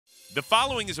The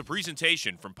following is a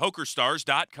presentation from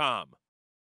PokerStars.com.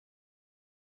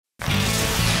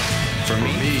 For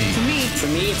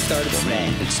me, it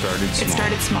started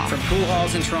small. From pool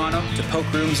halls in Toronto to poke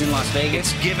rooms in Las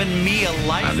Vegas. It's given me a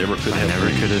life I never could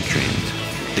have dreamed.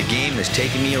 The game has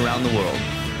taken me around the world.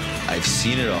 I've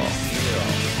seen it all.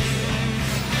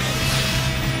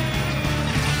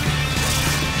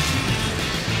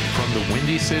 From the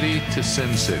Windy City to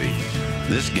Sim City.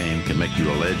 This game can make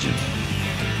you a legend.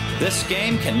 This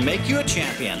game can make you a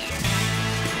champion.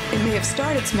 It may have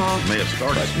started small. It may have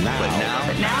started,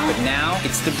 But now,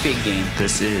 it's the big game.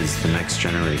 This is the next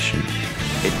generation.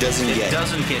 It doesn't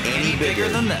get any bigger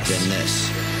than this.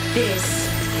 This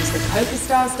is the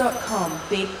PokerStars.com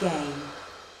Big Game.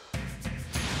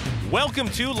 Welcome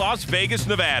to Las Vegas,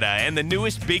 Nevada, and the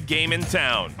newest big game in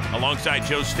town. Alongside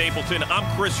Joe Stapleton, I'm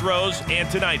Chris Rose,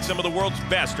 and tonight some of the world's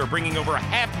best are bringing over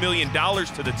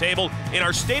 $500,000 to the table in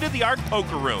our state-of-the-art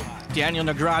poker room. Daniel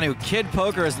Negreanu, Kid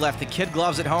Poker, has left the kid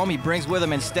gloves at home. He brings with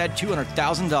him instead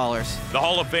 $200,000. The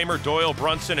Hall of Famer Doyle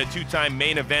Brunson, a two-time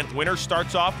main event winner,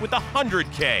 starts off with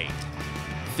 $100K.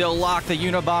 Phil Laak, the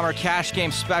Unabomber cash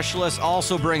game specialist,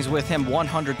 also brings with him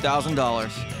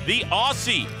 $100,000. The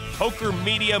Aussie poker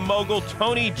media mogul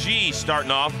Tony G starting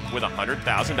off with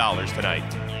 $100,000 tonight.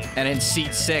 And in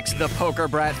seat 6, the poker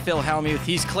brat Phil Hellmuth.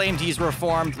 He's claimed he's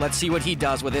reformed. Let's see what he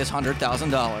does with his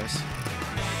 $100,000.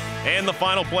 And the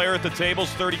final player at the table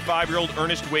is 35-year-old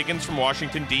Ernest Wiggins from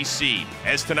Washington, D.C.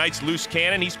 As tonight's loose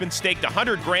cannon, he's been staked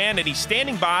 $100,000, and he's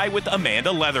standing by with Amanda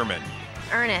Leatherman.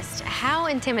 Ernest, how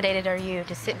intimidated are you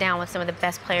to sit down with some of the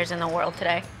best players in the world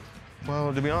today?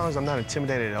 Well, to be honest, I'm not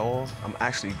intimidated at all. I'm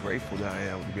actually grateful that I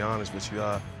am, to be honest with you.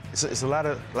 It's a lot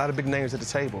of big names at the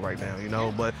table right now, you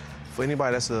know. But for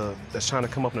anybody that's trying to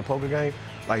come up in a poker game,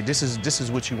 like this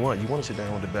is what you want. You want to sit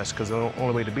down with the best, because the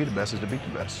only way to be the best is to beat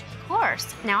the best. Of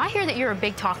course. Now I hear that you're a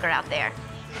big talker out there.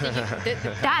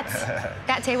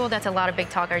 That table, that's a lot of big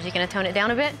talkers. You gonna tone it down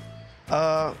a bit?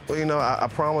 Well, you know, I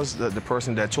promised the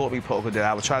person that taught me poker that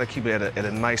I would try to keep it at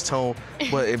a nice tone.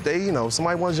 But if they, you know,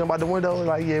 somebody wants to jump out the window,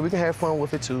 like, yeah, we can have fun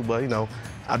with it too. But, you know,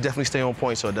 I'll definitely stay on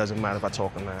point, so it doesn't matter if I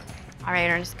talk or not. All right,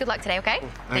 Ernest, good luck today, okay?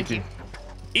 Thank you.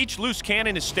 Each loose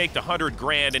cannon is staked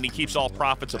 $100,000, and he keeps all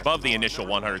profits above the initial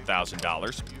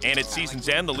 $100,000. And at season's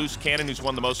end, the loose cannon who's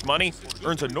won the most money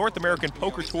earns a North American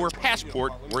Poker Tour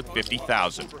passport worth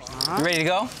 $50,000. You ready to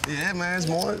go? Yeah, man, it's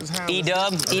more.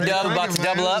 E-Dub, about to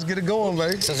double up. Let's get it going,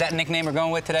 baby. So is that nickname we're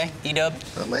going with today? E-Dub?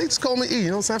 Man, just call me E, you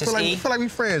know what I'm saying? I feel like we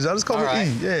friends, y'all. Just call me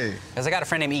E, yeah. Because I got a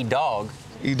friend named E-Dog.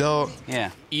 E-Dog?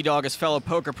 Yeah. E-Dog is fellow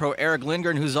poker pro Eric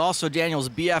Lindgren, who's also Daniel's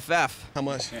BFF. How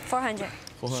much? 400.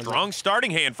 Strong starting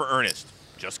hand for Ernest.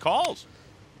 Just calls.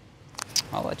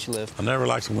 I'll let you live. I never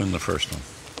like to win the first one.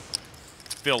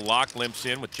 Phil Laak limps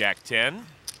in with Jack 10.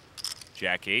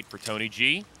 Jack 8 for Tony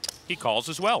G. He calls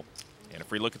as well. And a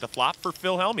free look at the flop for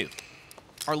Phil Hellmuth.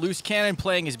 Our loose cannon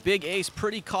playing his big ace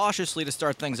pretty cautiously to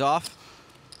start things off.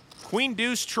 Queen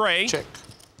deuce tray. Check.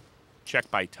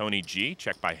 Check by Tony G.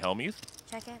 Check by Hellmuth.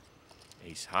 Check it.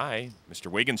 Ace high.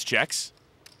 Mr. Wiggins checks.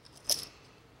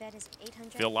 That is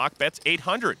 800. Phil Laak bets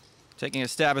 800. Taking a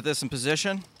stab at this in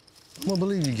position. I'm gonna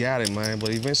believe you got it, man, but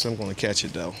eventually I'm gonna catch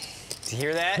it, though. Did you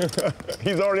hear that?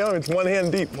 He's already on it. It's one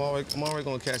hand deep. I'm already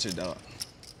gonna catch it, dog.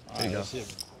 There you go.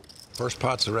 First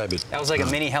pot's a rabbit. That was like a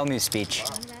mini Hellmuth speech.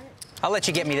 I'll let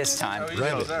you get me this time.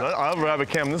 I'll rabbit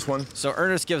cam this one. So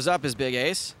Ernest gives up his big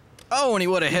ace. Oh, and he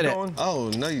would have hit it.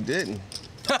 Oh, no, you didn't.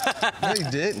 No, you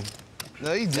didn't.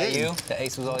 No, you didn't. Is that you? The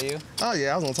ace was all you? Oh,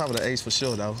 yeah, I was on top of the ace for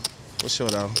sure, though. For sure,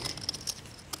 though.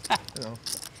 You know.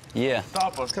 Yeah.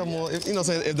 Come on. If, you know what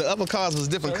I'm saying? If the upper cards was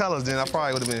different colors, then I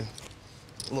probably would have been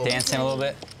dancing a little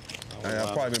bit? Yeah,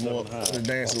 I'd probably been more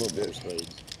dance a little bit.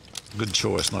 Good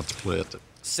choice not to play it.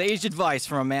 Sage advice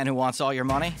from a man who wants all your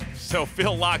money. So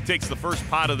Phil Laak takes the first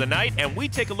pot of the night, and we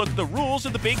take a look at the rules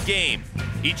of the big game.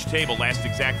 Each table lasts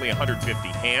exactly 150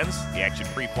 hands. The action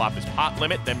pre-flop is pot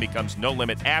limit, then becomes no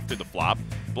limit after the flop.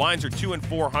 Blinds are 2 and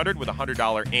 400 with a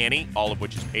 $100 ante, all of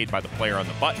which is paid by the player on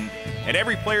the button. And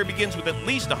every player begins with at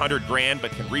least $100,000,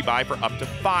 but can rebuy for up to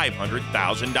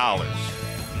 $500,000.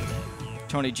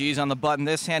 Tony G's on the button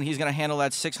this hand. He's going to handle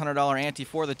that $600 ante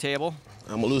for the table.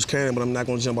 I'm a loose cannon, but I'm not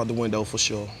going to jump out the window for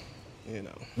sure. You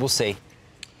know. We'll see.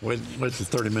 Wait for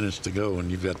 30 minutes to go,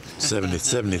 and you've got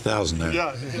 70,000 there.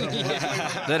 Yeah.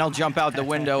 Then he'll jump out the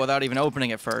window without even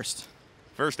opening it first.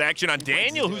 First action on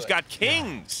Daniel, who's got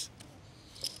kings.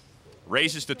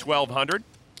 Raises to 1,200.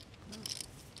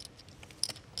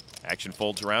 Action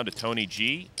folds around to Tony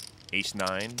G.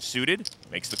 Ace-9 suited,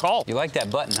 makes the call. You like that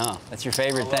button, huh? That's your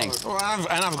favorite thing. Well,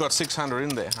 I've got 600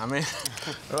 in there. I mean,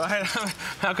 right?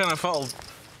 How can I fold?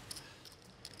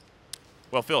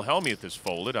 Well, Phil Hellmuth has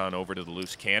folded on over to the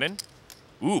loose cannon.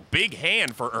 Ooh, big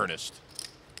hand for Ernest.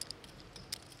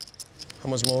 How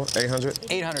much more? 800?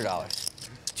 $800.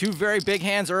 Two very big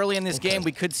hands early in this game.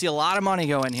 We could see a lot of money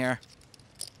go in here.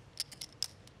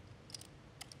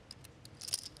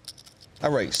 I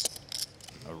raised.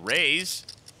 A raise.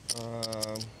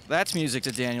 That's music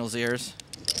to Daniel's ears.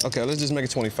 Okay, let's just make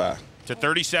it 25. To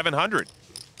 3,700.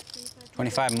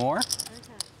 25 more?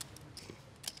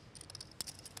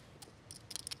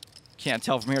 Can't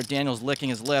tell from here. Daniel's licking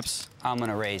his lips. I'm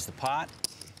gonna raise the pot.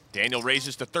 Daniel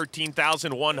raises to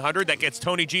 13,100. That gets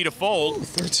Tony G to fold.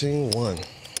 13-1.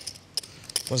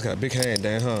 What's got a big hand,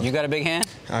 Dan, huh? You got a big hand?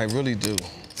 I really do.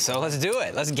 So let's do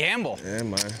it. Let's gamble. Yeah,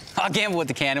 man. I'll gamble with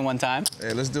the cannon one time.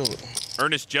 Hey, let's do it.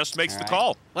 Ernest just makes the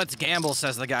call. Let's gamble,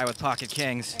 says the guy with pocket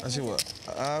kings. I see what.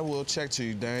 I will check to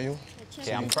you, Daniel.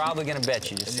 Okay, I'm probably gonna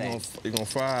bet you, just saying. You're gonna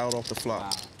fry out off the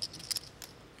flop. Wow.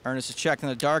 Ernest is checked in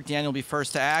the dark. Daniel will be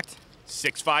first to act.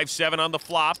 6-5-7 on the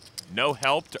flop. No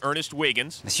help to Ernest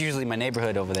Wiggins. It's usually my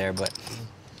neighborhood over there, but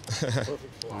I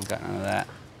don't got none of that.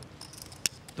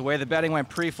 The way the betting went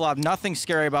pre-flop, nothing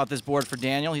scary about this board for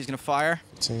Daniel. He's going to fire.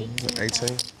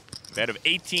 18. Bet of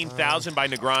 18,000 by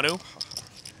Negreanu.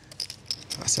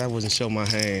 I said I wouldn't show my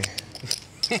hand.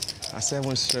 I said I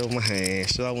wouldn't show my hand.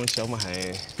 So I wouldn't show my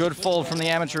hand. Good fold from the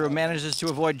amateur who manages to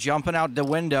avoid jumping out the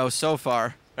window so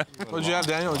far. What'd you have,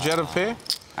 Daniel? Did you have a pair?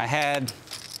 I had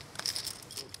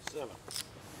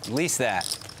at least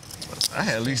that. I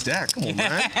had at least that. Come on,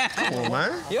 man. Come on,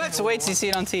 man. You have to wait till you see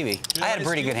it on TV. I had a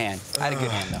pretty good hand. I had a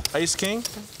good hand, though. Ace King?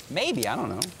 Maybe, I don't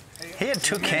know. He had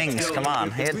two kings. Come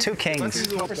on. He had two kings.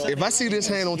 If I see this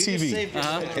hand on TV,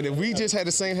 and if we just had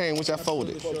the same hand, which I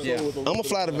folded, I'm going to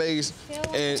fly to Vegas,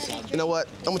 and you know what?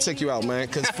 I'm going to take you out, man,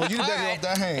 because for you to bet me off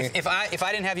that hand. If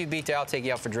I didn't have you beat there, I'll take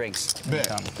you out for drinks. Bet.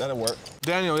 That'll work.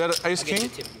 Daniel, you had an Ace King?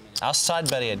 I'll side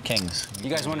bet he had kings. You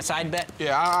guys want a side bet?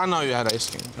 Yeah, I know you had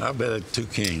Ace King. I bet two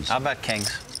kings. I'll bet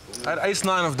kings. I had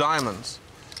Ace-9 of diamonds.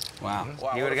 Wow.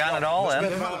 You would have gotten it all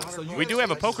in. We do have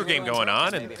a poker game going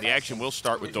on, and the action will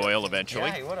start with Doyle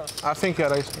eventually. I think you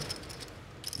had Ace King.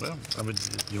 Well, I mean,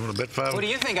 you want to bet 5? What do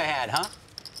you think I had, huh?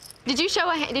 Did you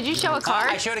show a card?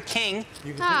 I showed a king.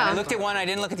 Oh. I looked at one, I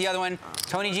didn't look at the other one.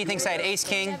 Tony G thinks I had ace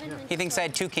king. He thinks I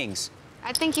had two kings.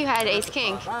 I think you had ace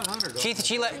king.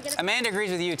 Amanda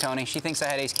agrees with you, Tony. She thinks I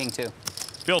had ace king too.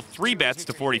 Phil 3 bets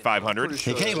to 4,500.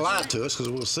 He can't lie to us because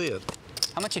we'll see it.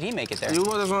 How much did he make it there? You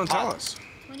just want to tell us.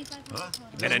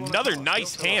 And another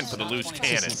nice hand for the loose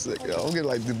cannon. Sick, yo. I'm getting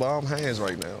like the bomb hands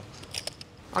right now.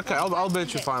 Okay, I'll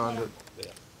bet you 500.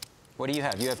 What do you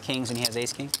have? You have kings and he has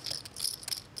ace king?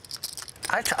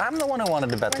 I'm the one who wanted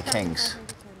to bet the kings.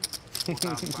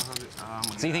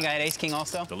 So you think I had ace king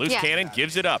also? The loose cannon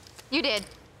gives it up. You did.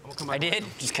 I did?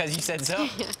 Just because you said so?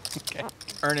 Okay.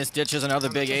 Ernest ditches another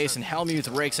big ace, and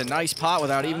Hellmuth rakes a nice pot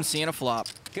without even seeing a flop.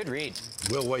 Good read.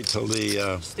 We'll wait till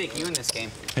the Stick you in this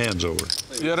game. hand's over.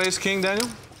 You had Ace King, Daniel?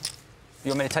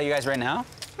 You want me to tell you guys right now?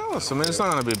 Tell us. I mean, it's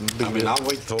not going to be a big I mean, deal. I'll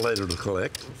wait till later to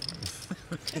collect.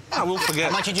 I will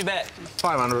forget. How much did you bet?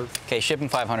 500. Okay, ship him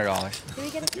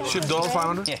 $500. Ship Doyle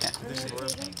 500? Yeah.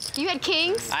 You had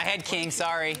kings? I had king,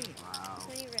 sorry.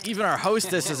 Even our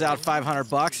hostess is out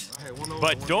 $500.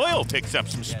 But Doyle picks up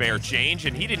some spare change,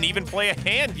 and he didn't even play a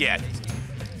hand yet.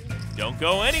 Don't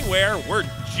go anywhere. We're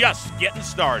just getting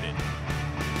started.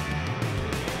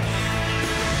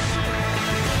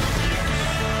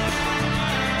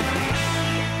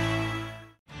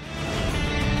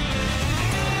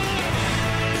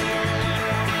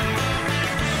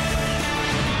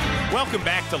 Welcome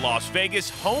back to Las Vegas,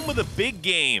 home of the big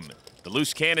game. The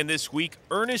loose cannon this week,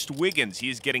 Ernest Wiggins. He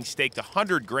is getting staked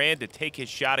 $100 grand to take his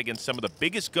shot against some of the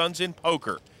biggest guns in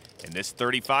poker. And this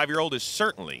 35-year-old is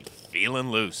certainly feeling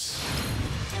loose.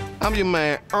 I'm your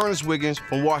man, Ernest Wiggins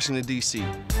from Washington, D.C.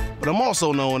 But I'm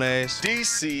also known as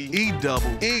D.C.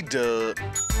 E-Double, E-Dub,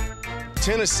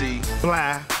 Tennessee,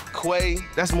 Bly, Quay.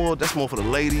 That's more for the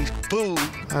ladies. Boo.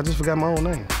 I just forgot my own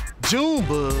name.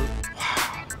 Junebug.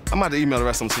 I'm about to email the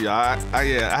rest of them to y'all. I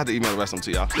had to email the rest of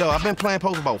them to y'all. Yo, I've been playing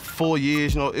poker about 4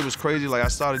 years. You know, it was crazy. Like, I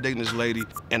started dating this lady,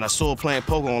 and I saw her playing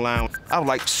poker online. I was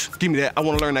like, give me that. I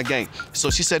want to learn that game. So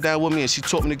she sat down with me, and she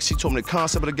taught me the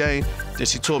concept of the game. Then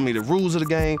she taught me the rules of the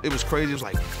game. It was crazy. It was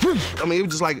like, I mean, it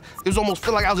was just like, it was almost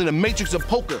feel like I was in the matrix of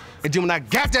poker. And then when I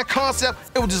got that concept,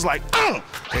 it was just like,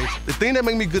 okay. The thing that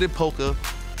made me good at poker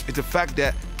is the fact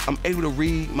that I'm able to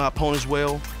read my opponents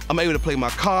well. I'm able to play my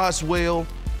cards well.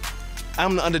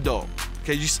 I'm the underdog,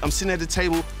 okay? I'm sitting at the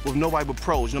table with nobody but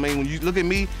pros, you know what I mean? When you look at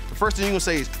me, the first thing you're gonna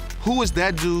say is, who is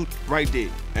that dude right there?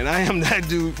 And I am that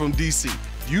dude from DC.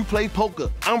 You play poker,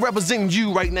 I'm representing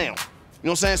you right now. You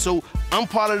know what I'm saying? So I'm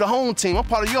part of the home team. I'm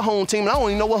part of your home team, and I don't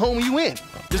even know what home you in.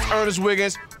 This is Ernest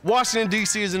Wiggins. Washington,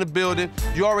 D.C. is in the building.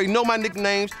 You already know my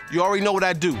nicknames. You already know what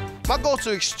I do. My goal is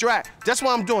to extract. That's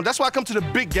what I'm doing. That's why I come to the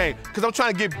big game, because I'm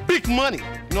trying to get big money. You know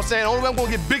what I'm saying? The only way I'm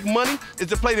going to get big money is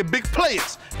to play the big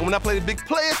players. And when I play the big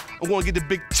players, I'm going to get the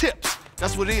big chips.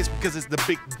 That's what it is, because it's the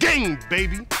big game,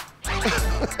 baby.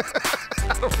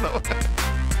 I don't know.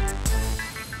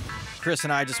 Chris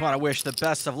and I just want to wish the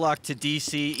best of luck to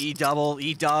DC, E-Double,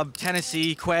 E-Dub,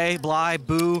 Tennessee, Quay, Bly,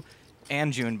 Boo,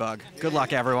 and Junebug. Good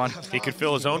luck, everyone. He could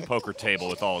fill his own poker table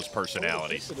with all his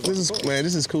personalities. This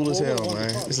is cool as hell,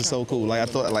 man. This is so cool. Like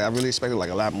I really expected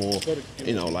like a lot more,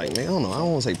 you know, like, man, I don't know, I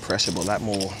don't want to say pressure, but a lot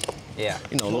more. Yeah.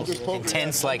 You know,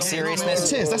 intense, like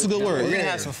seriousness. Intense, that's a good word. We're gonna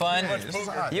have some fun.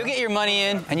 You'll get your money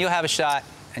in, and you'll have a shot,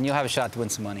 to win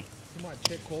some money.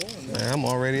 Man, I'm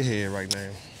already ahead right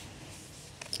now.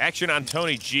 Action on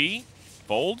Tony G.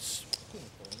 Folds,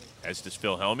 as does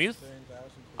Phil Hellmuth.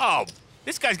 Oh,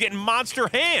 this guy's getting monster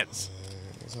hands.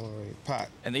 It's already pot.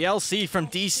 And the LC from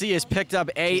DC has picked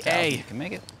up AA. You can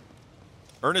make it.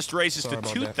 Ernest raises to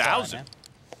 2,000.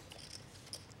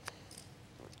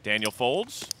 Daniel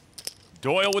folds.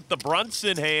 Doyle with the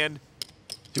Brunson hand.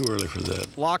 Too early for that.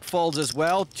 Laak folds as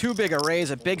well. Too big a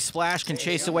raise. A big splash can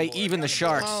chase away even the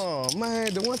Sharks. Oh,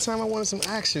 man, the one time I wanted some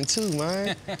action, too,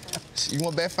 man. You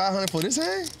want to bet 500 for this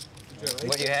hand?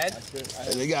 What you had?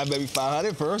 They got maybe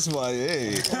 500 first of all,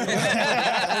 hey.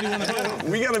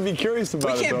 We got to be curious about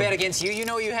it, We can't bet against you. You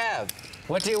know what you have.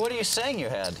 What are you saying you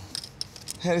had?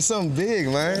 Had something big,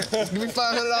 man. Give me $500.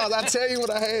 I'll tell you what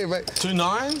I had, man. 2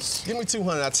 9s? Give me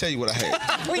 200. I'll tell you what I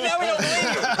had. We know we don't believe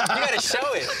you. You got to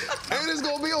show it. And it's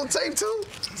going to be on tape, too.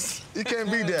 You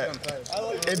can't beat that.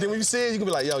 And then when you see it, you can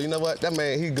be like, yo, you know what? That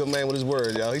man, he a good man with his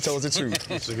word, y'all. He told us the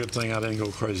truth. It's a good thing I didn't go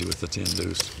crazy with the 10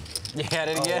 deuce. You had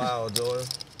it again? Oh, wow, Doyle.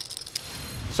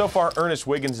 So far, Ernest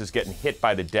Wiggins is getting hit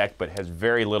by the deck, but has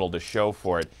very little to show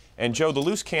for it. And Joe, the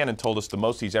loose cannon told us the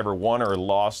most he's ever won or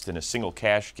lost in a single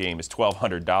cash game is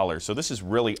 $1,200. So this is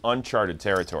really uncharted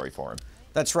territory for him.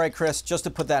 That's right, Chris. Just to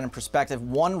put that in perspective,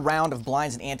 1 round of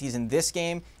blinds and antes in this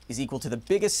game is equal to the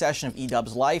biggest session of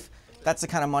E-Dub's life. That's the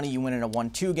kind of money you win in a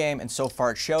 1-2 game, and so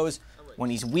far it shows.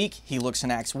 When he's weak, he looks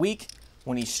and acts weak.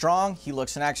 When he's strong, he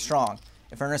looks and acts strong.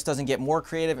 If Ernest doesn't get more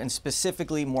creative and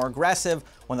specifically more aggressive,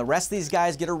 when the rest of these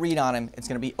guys get a read on him, it's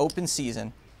going to be open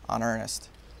season on Ernest.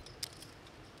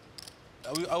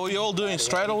 Are we all doing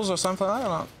straddles or something? I don't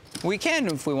know. We can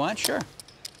if we want, sure.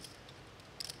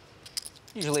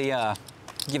 Usually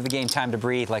give the game time to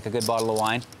breathe like a good bottle of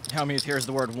wine. Hellmuth hears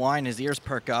the word wine, his ears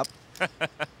perk up.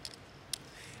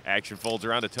 Action folds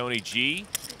around to Tony G.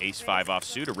 Ace-5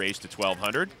 offsuit, a raise to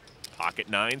 1,200. Pocket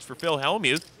 9s for Phil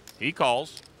Hellmuth. He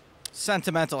calls.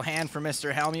 Sentimental hand for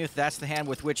Mr. Hellmuth. That's the hand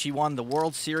with which he won the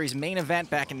World Series main event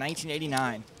back in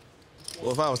 1989.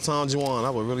 Well, if I was Tom Juwan, I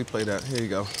would really play that. Here you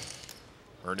go.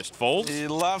 Ernest folds. He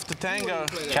loved the tango.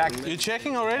 Check. You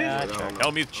checking already? Yeah, I check.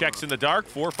 Hellmuth checks in the dark.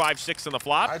 4, 5, 6 on the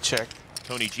flop. I check.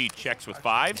 Tony G checks with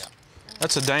 5s.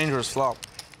 That's a dangerous flop.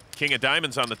 King of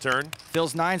diamonds on the turn.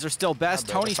 Phil's 9s are still best.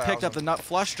 Tony's picked up the nut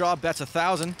flush draw, bets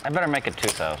 1,000. I better make it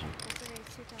 2,000.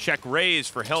 Check raise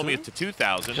for Hellmuth to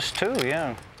 2,000. Just 2,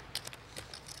 yeah.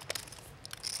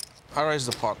 I raise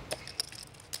the pot.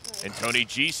 And Tony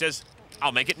G says,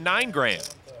 I'll make it 9 grand.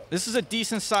 This is a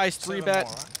decent sized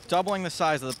 3-bet, doubling the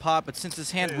size of the pot, but since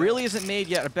his hand really isn't made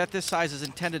yet, a bet this size is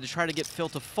intended to try to get Phil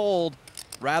to fold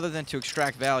rather than to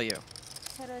extract value.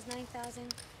 Total is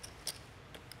 9,000.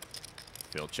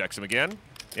 Phil checks him again.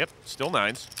 Yep, still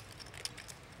 9s.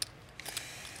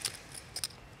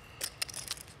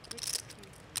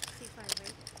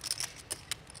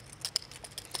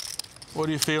 What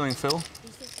are you feeling, Phil?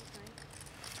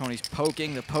 Tony's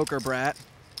poking the poker brat.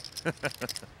 You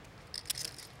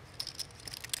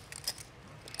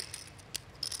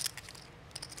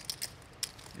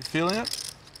feeling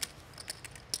it?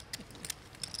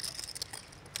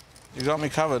 You got me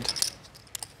covered.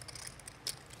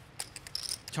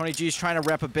 Tony G's trying to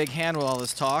rep a big hand with all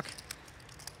this talk.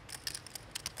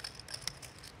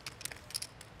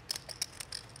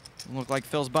 Doesn't look like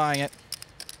Phil's buying it.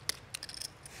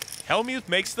 Hellmuth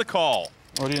makes the call.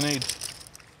 What do you need?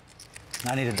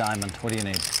 I need a diamond. What do you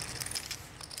need?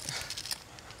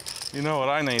 You know what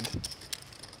I need.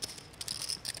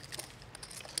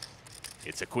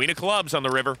 It's a queen of clubs on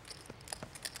the river.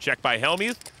 Check by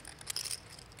Hellmuth.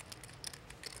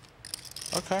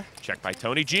 Okay. Check by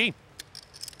Tony G.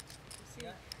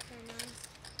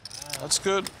 That's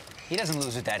good. He doesn't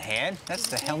lose with that hand. That's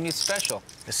the Hellmuth special.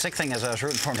 The sick thing is I was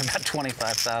rooting for him to bet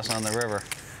 25,000 on the river.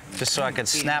 Just so I could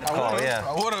snap call, yeah.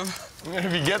 I would have.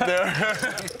 If you get there.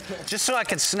 Just so I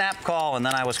could snap call, and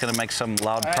then I was going to make some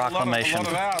loud proclamation.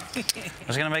 I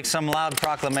was going to make some loud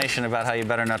proclamation about how you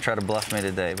better not try to bluff me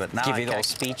today, but now Give I you a little can't.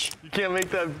 speech. You can't make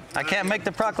that. I can't make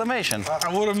the proclamation.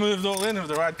 I would have moved all in if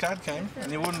the right card came,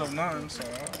 and you wouldn't have known. So.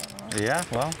 Yeah,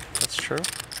 well, that's true.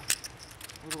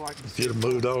 If you'd have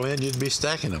moved all in, you'd be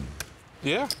stacking them.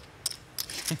 Yeah.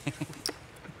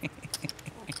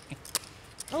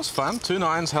 That was fun. 2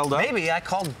 9s held up. Maybe I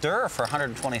called Durr for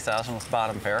 120,000 with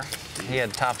bottom pair. He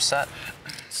had top set.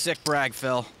 Sick brag,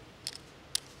 Phil.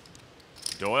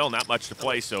 Doyle, not much to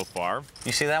play so far.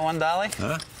 You see that one, Dolly?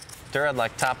 Huh? Durr had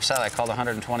like top set. I called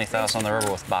 120,000 on the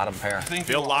river with bottom pair.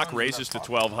 Phil Laak raises to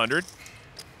 1,200.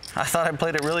 I thought I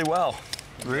played it really well.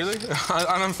 Really?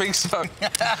 I don't think so.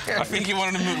 I think you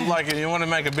wanted to move, you want to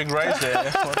make a big raise there.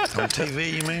 On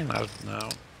TV, you mean? No.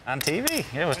 On TV?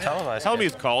 Yeah, it was televised.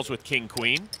 Hellmuth calls with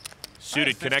king-queen.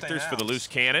 Suited connectors for the loose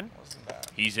cannon.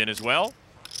 He's in as well.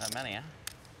 Not many, huh?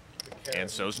 And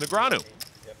so's Negreanu.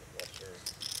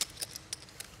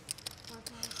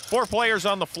 4 players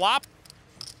on the flop.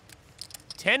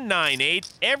 10, 9, 8.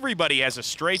 Everybody has a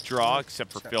straight draw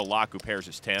except for Phil Laak, who pairs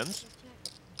his 10s.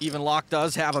 Even Laak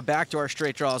does have a backdoor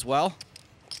straight draw as well.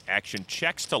 Action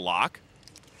checks to Laak.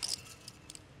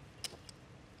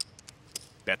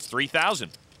 That's 3,000.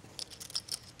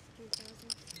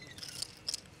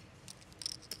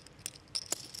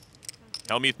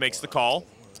 Hellmuth makes the call.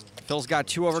 Phil's got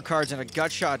 2 overcards and a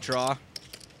gut shot draw.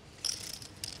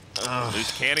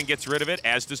 Loose cannon gets rid of it,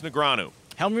 as does Negreanu.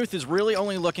 Hellmuth is really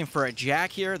only looking for a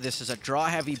jack here. This is a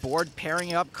draw-heavy board.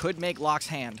 Pairing up could make Laak's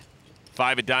hand.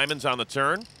 5 of diamonds on the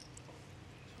turn.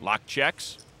 Laak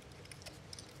checks.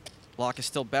 Laak is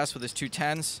still best with his 2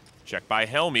 10s. Check by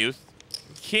Hellmuth.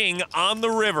 King on the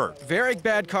river. Very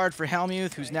bad card for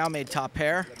Hellmuth, who's now made top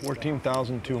pair.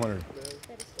 14,200.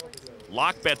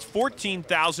 Laak bets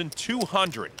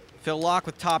 14,200. Phil Laak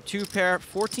with top 2 pair.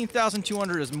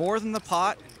 14,200 is more than the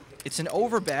pot. It's an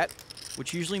overbet,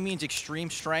 which usually means extreme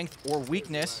strength or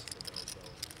weakness.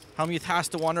 Hellmuth has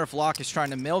to wonder if Laak is trying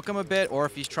to milk him a bit or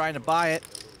if he's trying to buy it.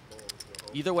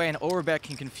 Either way, an overbet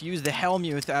can confuse the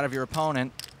Hellmuth out of your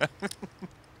opponent.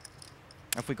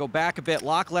 If we go back a bit,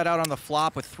 Laak let out on the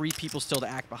flop with 3 people still to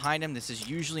act behind him. This is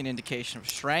usually an indication of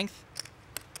strength.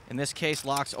 In this case,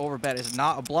 Laak's overbet is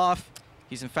not a bluff.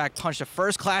 He's in fact punched a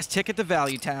first-class ticket to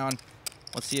Value Town.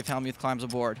 Let's see if Hellmuth climbs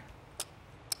aboard.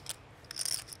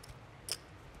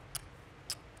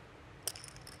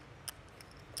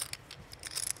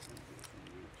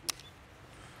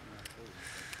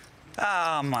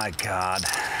 Oh my God,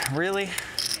 really?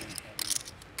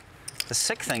 The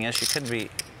sick thing is you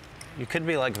could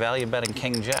be like value betting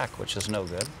King Jack, which is no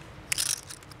good.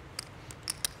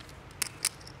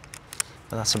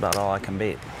 But that's about all I can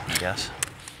beat, I guess.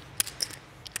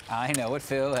 I know what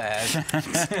Phil has.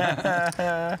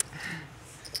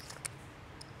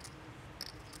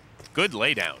 Good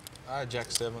laydown.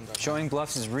 Jack 7. Showing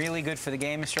bluffs is really good for the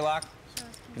game, Mr. Laak.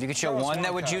 If you could show one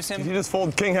that would juice him. Did you just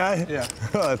fold king high? Yeah.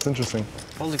 Oh, that's interesting.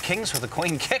 Folded kings with a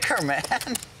queen kicker, man.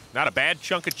 Not a bad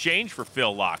chunk of change for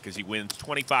Phil Laak as he wins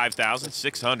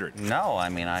 25,600. No, I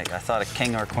mean, I thought a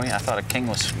king or queen, I thought a king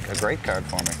was a great card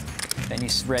for me. Then you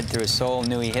read through his soul,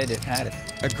 knew he hit it, had it.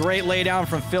 A great laydown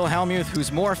from Phil Hellmuth,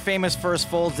 who's more famous first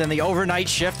folds than the overnight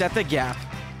shift at the Gap.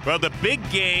 Well, the big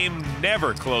game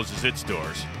never closes its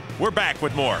doors. We're back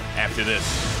with more after this.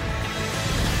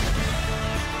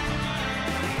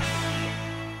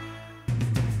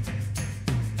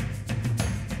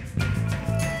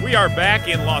 We are back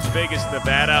in Las Vegas,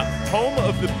 Nevada, home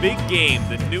of the big game,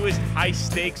 the newest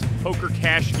high-stakes poker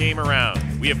cash game around.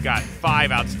 We have got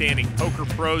 5 outstanding poker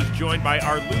pros joined by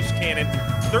our loose cannon,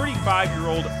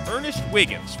 35-year-old Ernest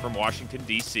Wiggins from Washington,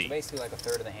 D.C. Basically like a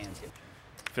third of the hands here.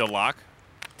 Phil Laak,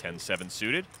 10-7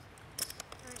 suited.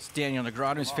 It's Daniel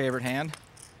Negreanu's favorite hand.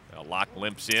 Now Laak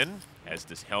limps in, as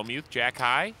does Hellmuth, jack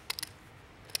high.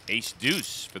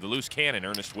 Ace-deuce for the loose cannon,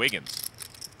 Ernest Wiggins.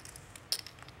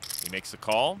 He makes the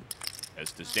call,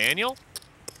 as does Daniel.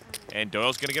 And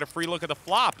Doyle's going to get a free look at the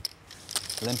flop.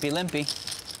 Limpy, limpy.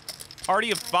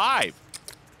 Party of 5.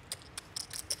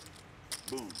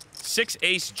 6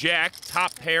 ace jack,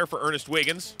 top pair for Ernest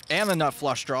Wiggins. And the nut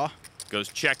flush draw. Goes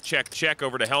check, check, check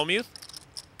over to Hellmuth.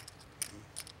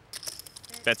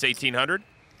 That's 1,800.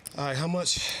 All right, how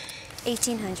much?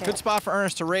 1,800. Good spot for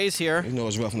Ernest to raise here. You know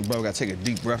it's rough in the bro. Got to take a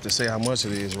deep breath to say how much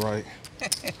it is, right?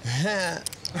 I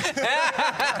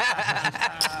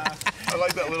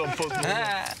like that little post.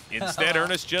 Instead,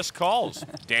 Ernest just calls.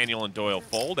 Daniel and Doyle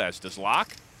fold, as does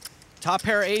Laak. Top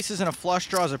pair aces and a flush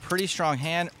draw is a pretty strong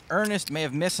hand. Ernest may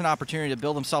have missed an opportunity to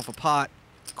build himself a pot.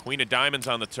 Queen of diamonds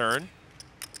on the turn.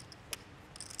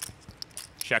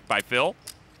 Check by Phil.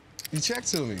 You checked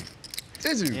to me.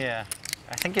 Did you? Yeah.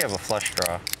 I think you have a flush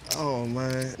draw. Oh,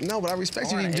 man. No, but I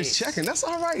respect you even just checking. That's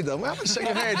all right, though, man. I'm just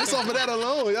shaking your hand just off of that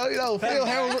alone. Yo,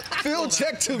 Phil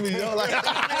checked to me, yo. Like, on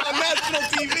national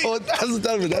TV. Oh,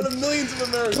 that's millions of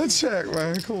Americans. Check,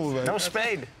 man. Cool, man. No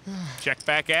spade. Check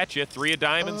back at you. 3 of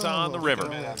diamonds on the river.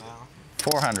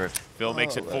 400. Phil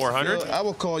makes it 400. I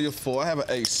will call you 4. I have an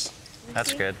ace.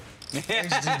 That's good. He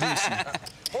did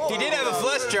have a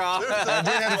flush draw. I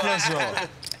did have a flush draw.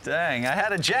 Dang, I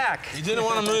had a jack. You didn't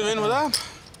want to move in with that?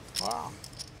 Wow.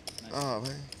 Oh,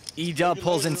 man. E-Dub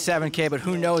pulls in 7K, but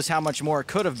who knows how much more it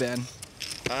could have been.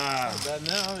 Thank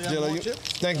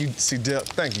you,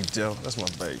 Thank you, Dill. That's my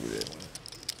baby there.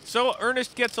 So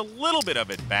Ernest gets a little bit of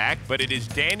it back, but it is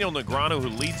Daniel Negreanu who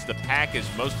leads the pack, as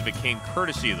most of it came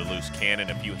courtesy of the loose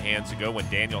cannon a few hands ago when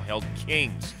Daniel held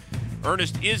kings.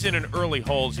 Ernest is in an early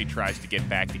hole as he tries to get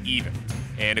back to even.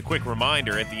 And a quick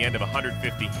reminder, at the end of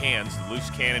 150 hands, the loose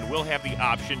cannon will have the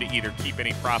option to either keep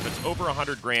any profits over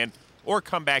 100 grand or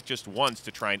come back just once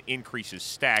to try and increase his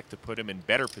stack to put him in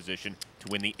better position to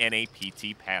win the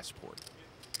NAPT passport.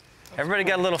 Everybody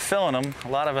got a little fill in them. A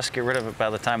lot of us get rid of it by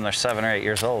the time they're 7 or 8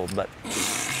 years old, but...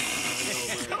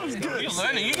 You're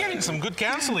learning. You're getting some good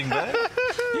counseling, man.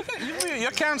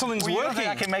 Your counseling's You working. think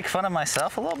I can make fun of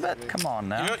myself a little bit? Come on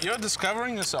now. You're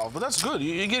discovering yourself, but that's good.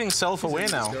 You're getting self-aware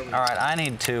now. All right, I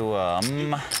need to,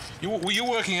 You're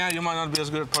working out. You might not be as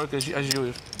good at poker as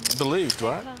you believed,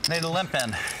 right? Need a limp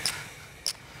in.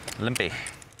 Limpy.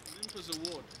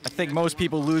 I think most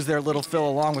people lose their little fill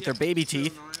along with their baby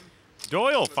teeth.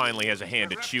 Doyle finally has a hand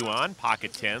to chew on.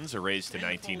 Pocket tens are raised to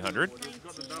 1,900.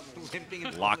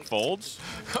 Laak folds.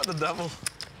 Got the double.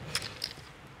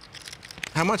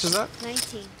 How much is that?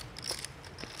 19.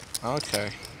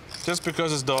 Okay. Just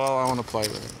because it's Doyle, I want to play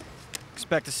with it.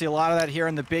 Expect to see a lot of that here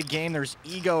in the big game. There's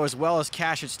ego as well as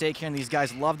cash at stake here, and these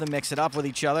guys love to mix it up with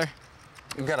each other.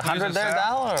 You've got 100 there,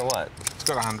 Dal, or what? It's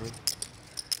got 100.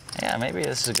 Yeah, maybe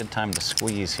this is a good time to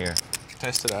squeeze here.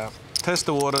 Test it out. Test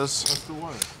the waters. Test the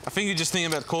water. I think you're just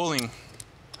thinking about calling.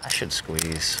 I should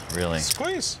squeeze, really.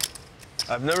 Squeeze.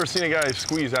 I've never seen a guy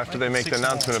squeeze after they make the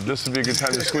announcement of this would be a good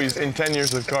time to squeeze in 10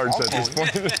 years of cards at this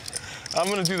point.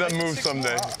 I'm going to do that move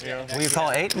someday. You know? Will you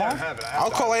call 8 more? I'll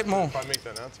call 8 more. If I make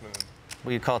the announcement.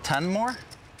 Will you call 10 more?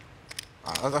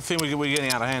 I think we're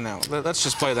getting out of hand now. Let's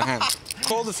just play the hand.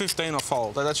 Call the 15 or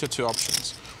fold. That's your 2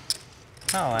 options.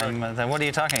 No, then what are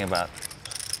you talking about?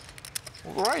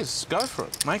 Raise. Go for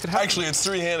it. Make it happen. Actually, it's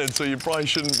 3-handed, so you probably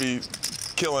shouldn't be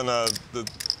killing the...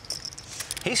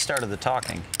 He started the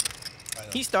talking.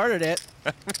 He started it.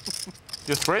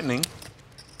 You're threatening.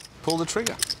 Pull the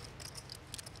trigger.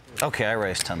 Okay, I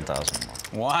raised 10,000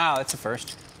 more. Wow, that's a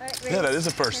first. Right, Yeah, that is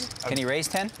a first. Can you raise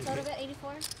 10? Total bet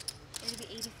 84? It'll be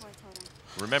 84 total.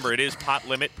 Remember, it is pot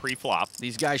limit pre-flop.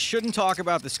 These guys shouldn't talk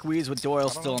about the squeeze with Doyle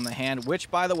still in the hand, which,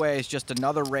 by the way, is just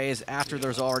another raise after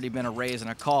there's already been a raise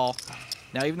and a call.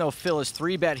 Now, even though Phil is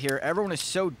 3-bet here, everyone is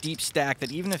so deep stacked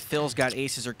that even if Phil's got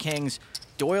aces or kings,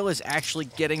 Doyle is actually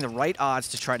getting the right odds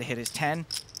to try to hit his 10,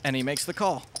 and he makes the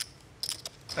call.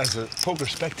 As a poker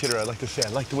spectator, I'd like to say I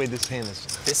like the way this hand is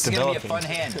This is going to be a fun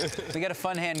hand. We got a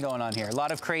fun hand going on here. A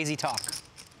lot of crazy talk.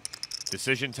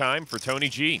 Decision time for Tony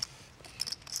G.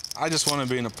 I just want to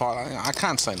be in a pot. I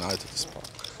can't say no to this pot.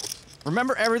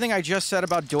 Remember everything I just said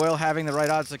about Doyle having the right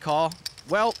odds to call?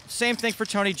 Well, same thing for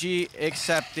Tony G,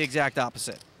 except the exact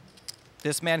opposite.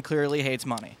 This man clearly hates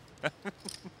money.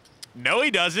 No,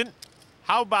 he doesn't.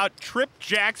 How about trip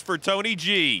jacks for Tony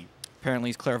G? Apparently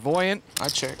he's clairvoyant. I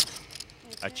check.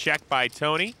 A check by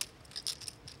Tony.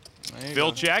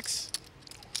 Phil checks.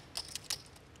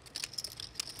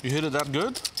 You hit it that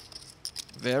good?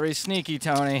 Very sneaky,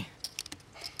 Tony.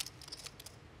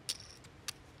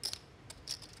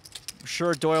 I'm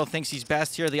sure Doyle thinks he's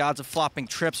best here. The odds of flopping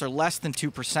trips are less than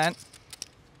 2%.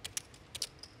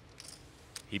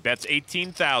 He bets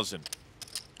 18,000.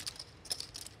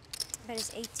 Bet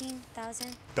is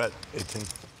 18,000. Bet 18.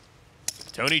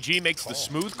 Tony G makes the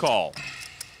smooth call.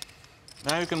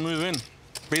 Now you can move in.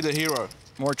 Be the hero.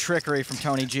 More trickery from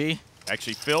Tony G.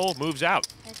 Actually, Phil moves out.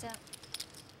 Heads up.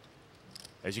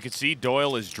 As you can see,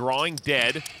 Doyle is drawing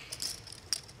dead.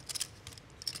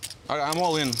 I'm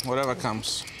all in, whatever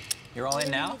comes. You're all in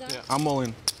now? Yeah. I'm all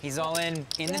in. He's all in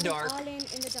the dark. All in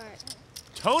the dark.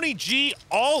 Tony G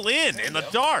all in the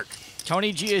dark.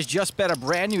 Tony G has just bet a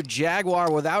brand new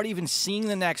Jaguar without even seeing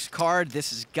the next card.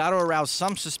 This has got to arouse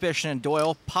some suspicion in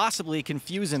Doyle, possibly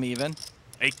confuse him even.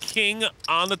 A king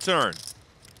on the turn.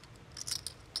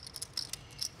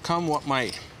 Come what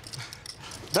may.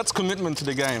 That's commitment to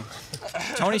the game.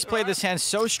 Tony's played this hand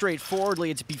so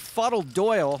straightforwardly, it's befuddled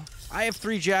Doyle. I have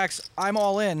 3 jacks, I'm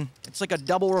all in. It's like a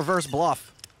double reverse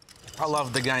bluff. I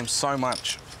love the game so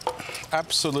much.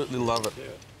 Absolutely love it.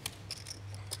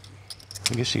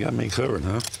 I guess you got me covered,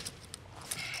 huh?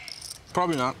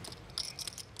 Probably not.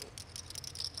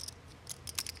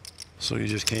 So you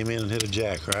just came in and hit a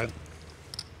jack, right?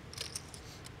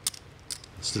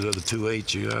 Instead of the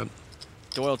 2-8 you got.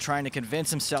 Doyle trying to convince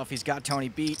himself he's got Tony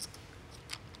beat.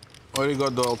 What do you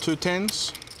got, Doyle? 2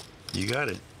 10s? You got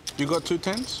it. You got 2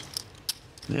 10s?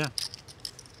 Yeah.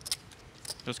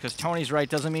 Just because Tony's right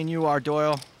doesn't mean you are,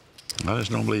 Doyle. I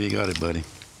just don't believe you got it, buddy.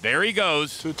 There he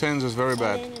goes. 2 10s is very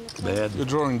bad. Bad. You're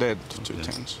drawing dead to 2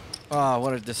 10s. Oh,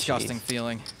 what a disgusting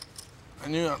feeling.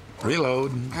 And you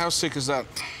reload. How sick is that?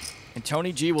 And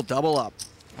Tony G will double up.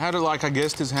 How did I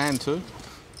guessed his hand too?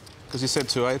 Because he said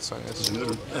 2 8s, I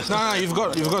guess. No,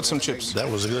 you've got some chips. That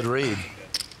was a good read.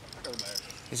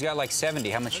 He's got like 70.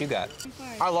 How much you got?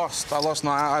 I lost. No,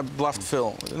 I bluffed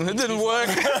Phil. It didn't work.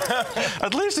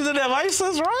 At least he didn't have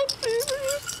aces, right?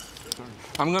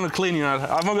 I'm gonna clean you out.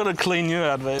 I'm gonna clean you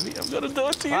out, baby. I'm gonna do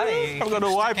it to you. I'm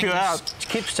gonna wipe you out.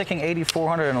 Keep sticking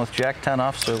 8,400 and with Jack 10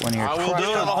 offsuit when you're. I will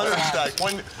do it on 100 stack.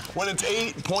 When it's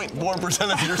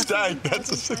 8.4% of your stack,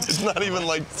 it's not even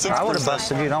like 6%. I would have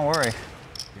busted you. Don't worry.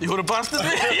 You would have busted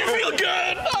me. You feel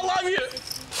good. I love you.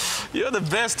 You're the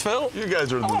best, Phil. You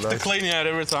guys are the best. I have to clean you out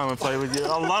every time I play with you.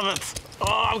 I love it.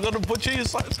 Oh, I'm gonna butcher you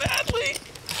so badly.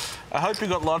 I hope you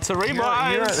got lots of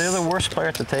rebinds. You're the worst player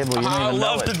at the table. You don't even know I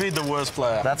love it. to be the worst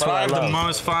player. That's but what I I have love. the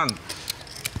most fun.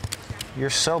 You're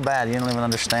so bad, you don't even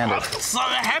understand I'm it. so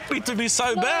happy to be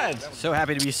so bad. So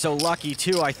happy to be so lucky,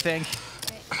 too, I think.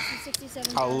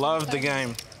 I love the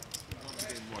game.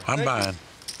 I'm buying.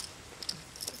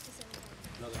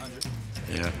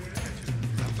 Yeah.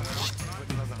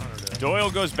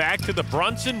 Doyle goes back to the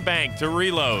Brunson bank to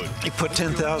reload. You put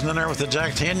 10,000 in there with the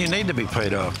jack 10, you need to be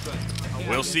paid off.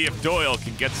 We'll see if Doyle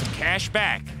can get some cash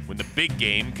back when the big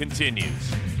game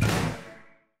continues.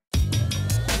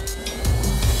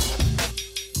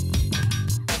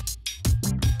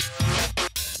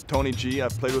 Tony G,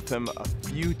 I've played with him a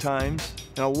few times.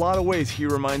 In a lot of ways, he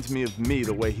reminds me of me,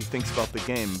 the way he thinks about the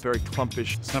game. Very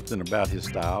clumpish. Something about his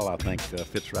style, I think,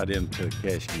 fits right into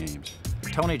cash games.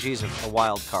 Tony G's a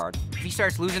wild card. If he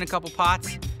starts losing a couple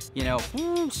pots, you know,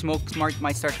 smoke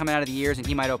might start coming out of the ears and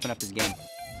he might open up his game.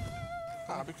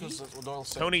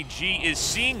 Tony G is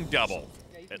seeing double.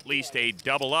 At least a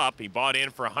double up. He bought in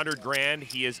for 100 grand.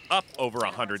 He is up over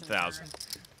 100,000.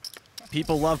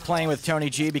 People love playing with Tony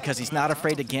G because he's not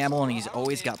afraid to gamble and he's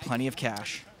always got plenty of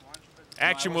cash.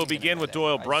 Action will begin with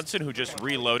Doyle Brunson, who just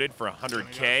reloaded for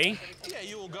 100K. Yeah,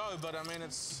 you will go, but I mean,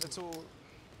 it's all.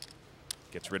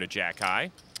 Gets rid of Jack High.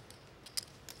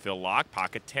 Phil Laak,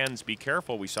 pocket tens. Be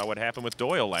careful. We saw what happened with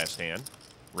Doyle last hand.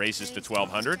 Raises to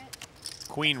 1,200.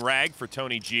 Queen rag for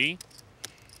Tony G.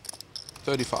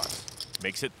 35.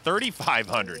 Makes it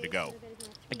 3,500 to go.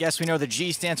 I guess we know the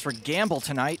G stands for gamble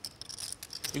tonight.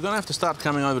 You're going to have to start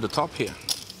coming over the top here.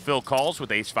 Phil calls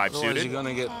with ace-5 Otherwise suited. you're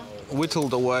going to get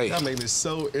whittled away. That made it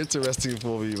so interesting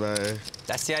for me, man.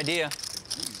 That's the idea.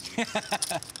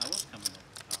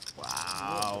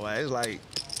 Wow, man. It's like,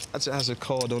 I should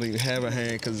call, don't even have a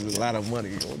hand because there's a lot of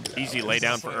money. Easy lay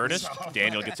down for Ernest.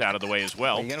 Daniel gets out of the way as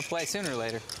well. You're going to play sooner or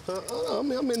later. I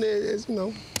mean, I'm in there, you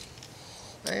know.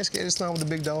 I ain't scared to stand with the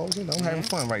big dogs. You know, I'm having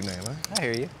fun right now, man. I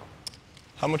hear you.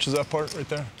 How much is that part right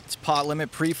there? It's pot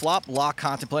limit pre-flop. Laak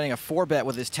contemplating a 4-bet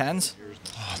with his tens.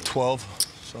 12.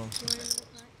 So.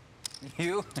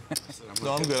 You?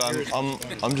 No, I'm good.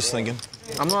 I'm just thinking.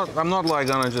 I'm not like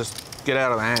gonna just get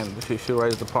out of the hand if you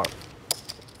raise the pot.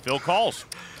 Phil calls.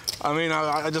 I mean,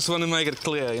 I just want to make it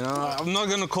clear, you know. I'm not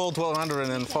gonna call 1,200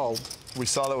 and then fold. We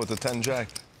saw that with the 10 jack.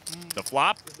 The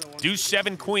flop, deuce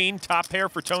 7 queen, top pair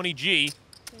for Tony G.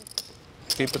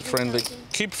 Keep it friendly.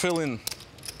 Keep filling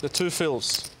the 2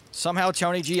 fills. Somehow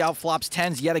Tony G outflops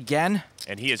tens yet again.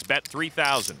 And he has bet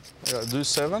 3,000. Yeah, deuce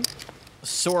 7. The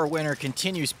sore winner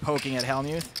continues poking at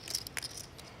Hellmuth.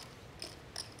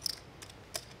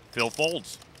 Phil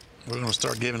folds. We're going to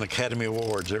start giving Academy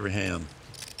Awards every hand.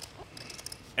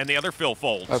 And the other Phil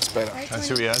folds. That's better. That's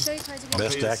who he has.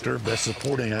 Best actor, best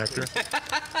supporting actor.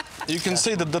 You can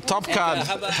see the top card.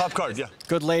 Top card, yeah.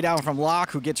 Good laydown from Laak,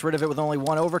 who gets rid of it with only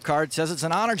 1 overcard. Says it's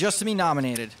an honor just to be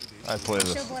nominated. I play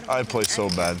so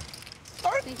bad.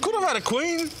 I could have had a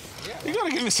queen. You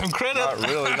gotta give me some credit. Not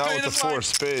really, not with the 4 of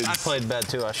spades. I played bad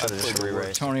too. I should have just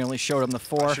re-raised. Tony only showed him the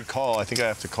 4. I should call. I think I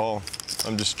have to call.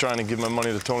 I'm just trying to give my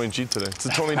money to Tony G today. It's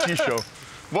the Tony G show.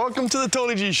 Welcome to the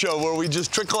Tony G show, where we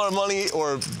just trickle our money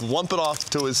or lump it off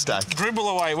to his stack. Dribble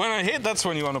away. When I hit, that's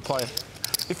when you want to play.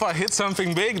 If I hit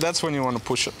something big, that's when you want to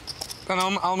push it. And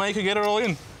I'll make you get it all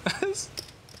in.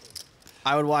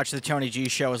 I would watch the Tony G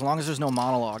show as long as there's no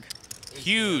monologue.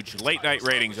 Huge late-night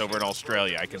ratings over in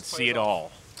Australia. I can see it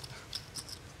all.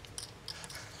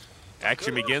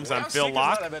 Action begins on Phil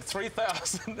Laak. I'm at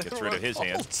 3,000. Gets rid of his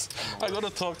hands. I got to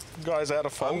talk guys out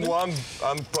of folding.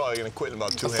 I'm probably going to quit in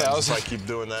about 2 hands if I keep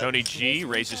doing that. Tony G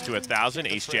raises to 1,000.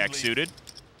 Ace-Jack suited.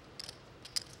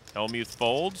 Hellmuth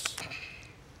folds.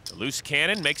 The loose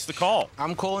cannon makes the call.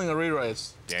 I'm calling a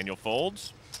re-raise. Daniel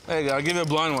folds. There you go. I'll give you a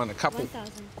blind one. A couple.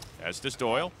 1,000. As does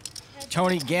Doyle.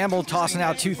 Tony gambled, tossing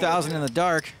out 2,000 in the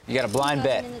dark. You got a blind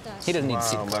bet. He doesn't need to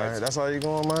see the man. cards. That's all you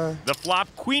going, man? The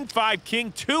flop, Queen 5,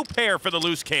 King 2 pair for the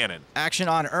loose cannon. Action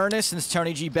on Ernest since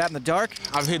Tony G bet in the dark.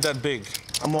 I've hit that big.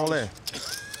 I'm all in.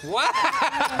 What?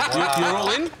 You're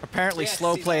all in? Apparently,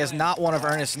 slow play is not one of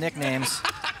Ernest's nicknames.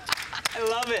 I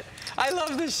love it. I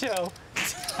love this show.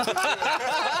 I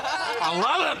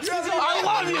love it. I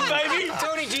love you, baby.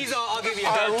 Tony G's I'll give you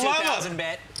a 2,000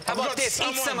 bet. How about this?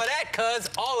 Eat some of that, cuz.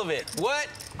 All of it. What?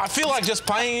 I feel like just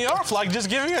paying you off, like just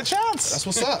giving you a chance. That's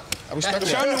what's up. I respect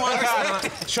Show that. me one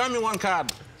card. Show me one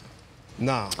card.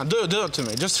 Nah. Do it to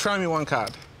me. Just show me one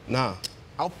card. Nah.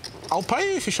 I'll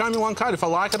pay you if you show me one card. If I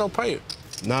like it, I'll pay you.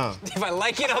 Nah. If I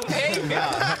like it, I'll pay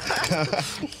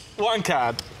you. One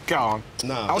card. Go on.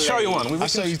 Nah. I'll show you one. I'll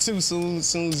show you two soon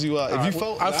as you if you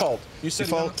fold. I fold. You said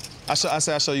you fold. I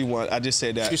said I'll show you one. I just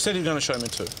said that. You said you're gonna show me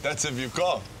two. That's if you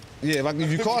call. Yeah,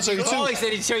 if you call, I'll show you two. Oh, he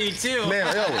said he'd show you two.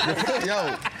 Man,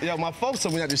 yo, my folks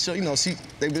told me not to show. You know,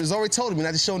 they was already told me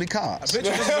not to show any cards. I bet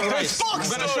you this is a race. I'm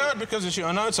gonna show it because it's you.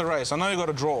 I know it's a race. I know you got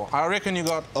a draw. I reckon you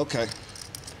got. Okay.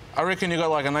 I reckon you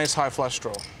got like a nice high flush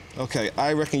draw. Okay,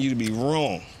 I reckon you to be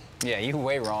wrong. Yeah, you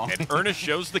way wrong. And Ernest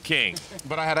shows the king.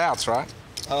 But I had outs, right?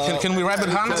 Can we rabbit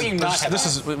hunt? This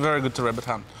is very good to rabbit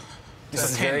hunt. This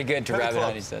is very good to rabbit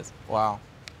hunt, he says. Wow.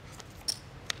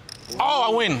 Oh, I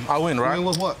win, right? Win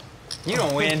with what? You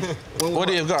don't win. What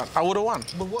do you got? I would have won.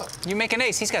 But what? You make an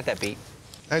ace. He's got that beat.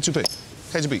 I had 2 pick.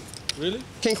 Had you beat. Really?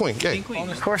 King, queen. Yeah. King, queen.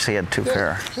 Of course he had 2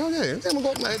 pair. Hell yeah. I'm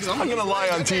going to lie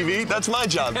on TV. That's my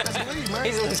job.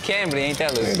 He's a loose cannon, but he ain't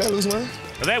that loose. Ain't that loose, man.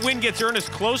 Well, that win gets Ernest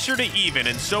closer to even,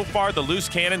 and so far the loose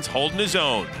cannon's holding his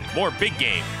own. More big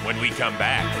game when we come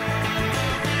back.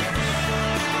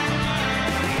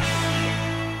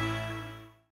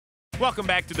 Welcome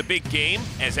back to the big game.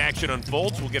 As action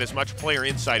unfolds, we'll get as much player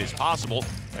insight as possible.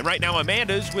 And right now,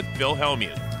 Amanda's with Phil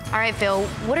Hellmuth. All right, Phil,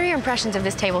 what are your impressions of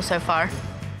this table so far?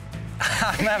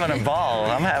 I'm having a ball.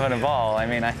 I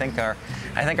mean, I think our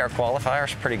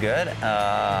qualifier's pretty good.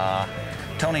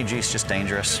 Tony G's just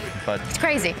dangerous, but It's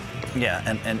crazy. yeah,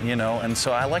 and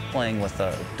so I like playing with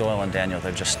Doyle and Daniel.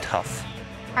 They're just tough.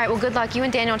 All right, well, good luck. You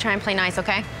and Daniel try and play nice,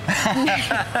 okay?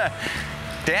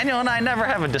 Daniel and I never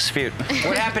have a dispute.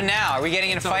 What happened now? Are we getting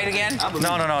in a fight again?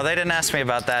 No. They didn't ask me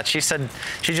about that. She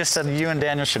just said you and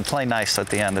Daniel should play nice at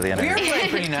the end of the interview. We are playing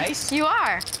pretty nice. You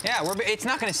are. Yeah, it's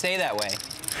not going to stay that way.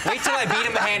 Wait till I beat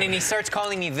him a hand and he starts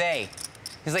calling me they.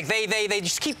 He's like, they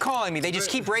just keep calling me. They just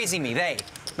keep raising me. They.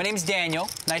 My name's Daniel.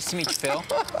 Nice to meet you, Phil.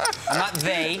 I'm not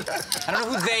they. I don't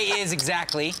know who they is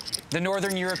exactly. The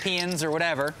Northern Europeans or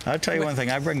whatever. I'll tell you one thing.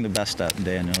 I bring the best out in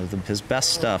Daniel. His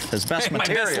best stuff. His best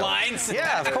material. My best lines?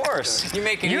 Yeah, of course. You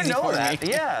make it easy know for that. me.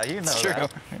 Yeah, you know True.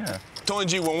 that. Yeah. Tony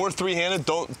G, when we're three-handed,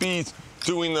 don't be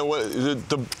doing the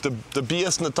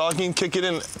BS and the talking. Kick it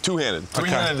in two-handed.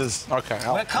 Three-handed is okay.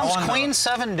 When it comes Queen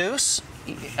 7 deuce,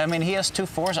 I mean, he has 2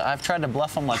 4s. I've tried to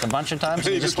bluff him like a bunch of times,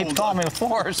 and he just keeps calling me with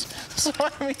 4s. So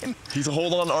I mean, he's a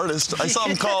hold-on artist. I saw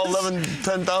him call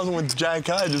 10,000 with Jack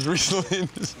High just recently.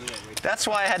 That's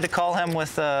why I had to call him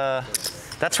with.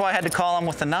 That's why I had to call him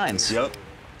with the 9s. Yep,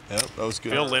 that was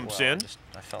good. Phil limps in.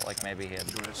 I felt like maybe he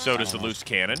had. So does the loose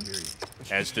cannon,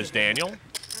 as does Daniel.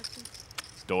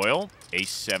 Doyle,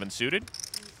 ace-7 suited,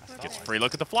 gets a free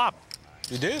look at the flop.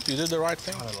 You did the right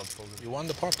thing. You won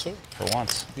the pot too. For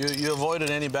once. You avoided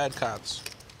any bad cards.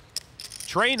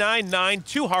 Trey 9-9,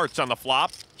 2 hearts on the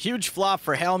flop. Huge flop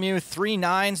for Hellmuth, 3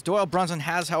 9s. Doyle Brunson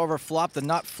has, however, flopped the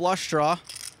nut flush draw.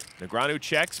 Negreanu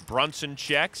checks, Brunson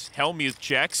checks, Hellmuth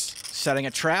checks. Setting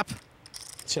a trap.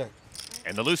 Check.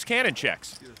 And the loose cannon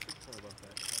checks.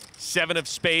 7 of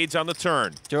spades on the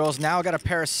turn. Doyle's now got a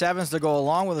pair of 7s to go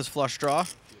along with his flush draw.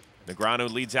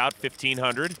 Negreanu leads out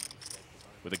 1,500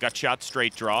 with a gut shot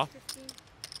straight draw.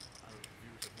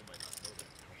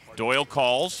 Doyle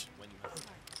calls.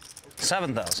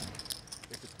 7,000.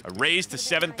 A raise to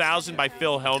 7,000 by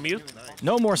Phil Hellmuth.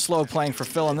 No more slow playing for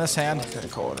Phil in this hand.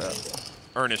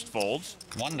 Ernest folds.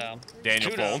 1 down. Daniel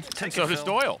 2 down. folds. Take So it, does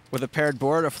Phil. Doyle. With a paired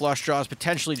board, a flush draw is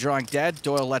potentially drawing dead.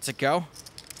 Doyle lets it go.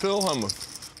 Phil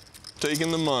Hellmuth,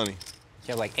 taking the money.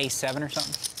 You have like ace-7 or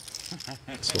something?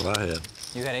 That's what I had.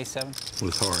 You had ace-7?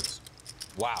 With hearts.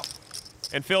 Wow.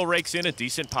 And Phil rakes in a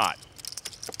decent pot.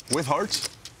 With hearts?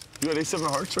 You had ace-7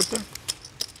 of hearts right there?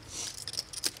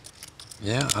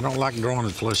 Yeah, I don't like drawing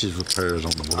in flushes with pairs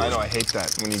on the board. I know, I hate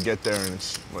that when you get there and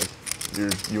it's like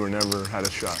you were never had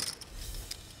a shot.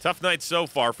 Tough night so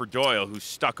far for Doyle, who's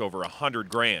stuck over 100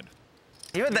 grand.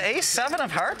 You had the ace-7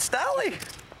 of hearts, Dolly?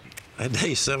 I had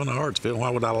ace-7 of hearts, Phil. Why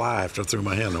would I lie after I threw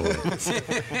my hand away?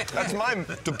 That's my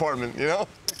department, you know?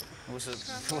 It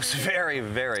was very,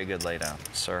 very good laydown,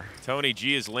 sir. Tony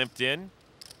G is limped in.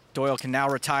 Doyle can now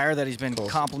retire that he's been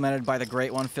complimented by the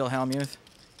great one, Phil Hellmuth.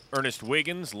 Ernest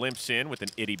Wiggins limps in with an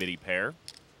itty-bitty pair.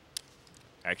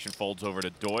 Action folds over to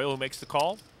Doyle, who makes the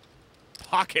call.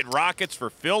 Pocket rockets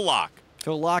for Phil Laak.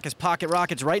 Phil Laak has pocket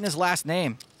rockets right in his last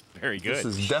name. Very good. This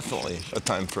is definitely a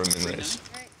time for a min raise.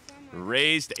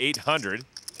 Raised 800.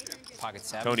 Pocket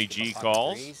 7. Tony G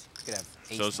calls.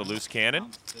 So's the loose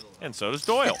cannon, and so does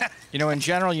Doyle. You know, in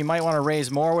general, you might want to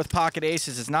raise more with pocket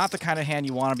aces. It's not the kind of hand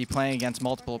you want to be playing against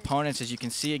multiple opponents. As you can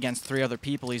see, against 3 other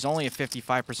people, he's only a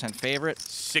 55% favorite.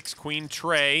 6-queen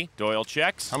tray. Doyle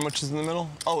checks. How much is in the middle?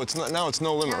 Oh, it's not now. It's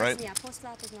no limit, right? Yeah, post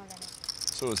flop is no limit.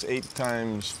 So it's 8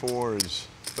 times 4 is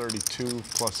 32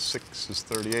 plus 6 is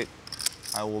 38.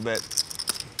 I will bet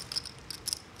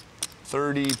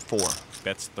 34.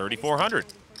 That's 3,400.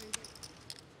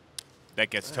 That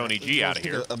gets Tony G out of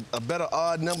here. A better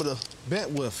odd number to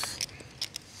bet with.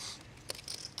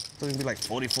 So it'd be like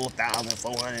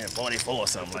 44,444 or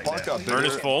something like that.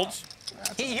 Ernest folds.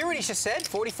 You hear what he just said?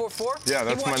 44-4? Yeah,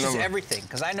 that's my number. He watches everything,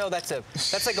 because I know that's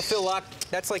like a Phil Laak.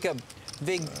 That's like a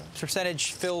big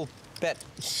percentage Phil bet.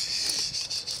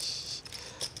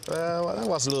 Well, I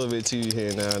watch a little bit too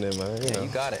here now and then, man. Yeah, you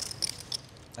got it.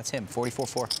 That's him,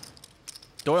 44-4.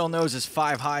 Doyle knows his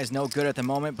 5 high is no good at the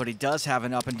moment, but he does have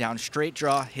an up and down straight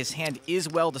draw. His hand is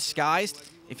well disguised.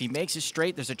 If he makes it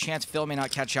straight, there's a chance Phil may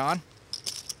not catch on.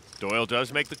 Doyle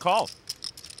does make the call.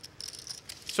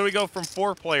 So we go from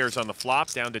 4 players on the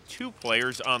flop down to 2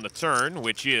 players on the turn,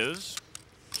 which is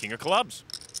King of Clubs.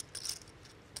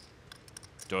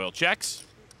 Doyle checks.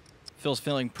 Phil's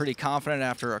feeling pretty confident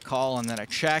after a call and then a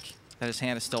check that his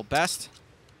hand is still best.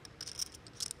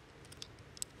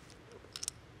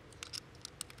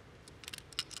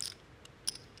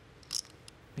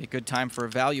 Be a good time for a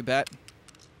value bet.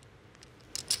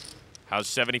 How's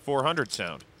 7,400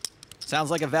 sound? Sounds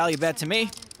like a value bet to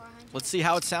me. Let's see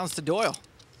how it sounds to Doyle.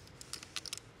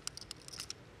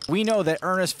 We know that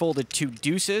Ernest folded 2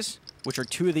 deuces, which are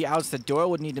 2 of the outs that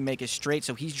Doyle would need to make it straight,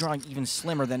 so he's drawing even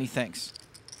slimmer than he thinks.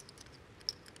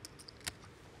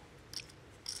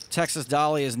 Texas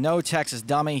Dolly is no Texas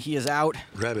dummy. He is out.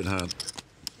 Rabbit hunt.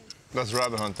 That's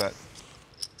rabbit hunt that.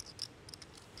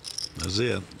 That's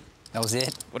it. That was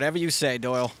it? Whatever you say,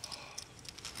 Doyle.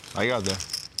 I got there.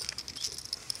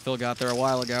 Phil got there a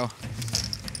while ago.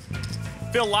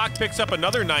 Phil Laak picks up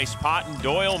another nice pot, and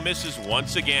Doyle misses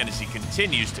once again as he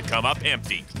continues to come up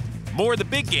empty. More of the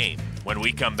big game when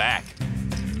we come back.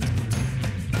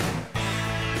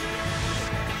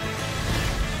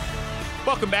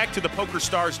 Welcome back to the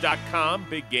PokerStars.com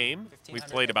big game. We've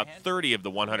played about 30 of the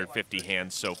 150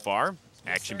 hands so far.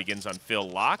 Action begins on Phil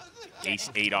Laak.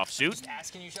 Ace-8 offsuit.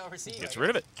 Gets rid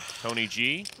of it. Tony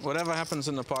G. Whatever happens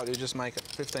in the pot, you just make it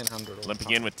 1,500. Limping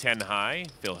in with 10 high.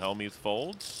 Phil Hellmuth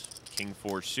folds. King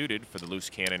 4 suited for the loose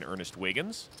cannon Ernest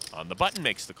Wiggins. On the button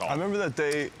makes the call. I remember that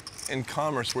day in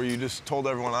Commerce where you just told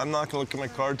everyone, I'm not going to look at my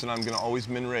cards and I'm going to always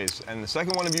min raise. And the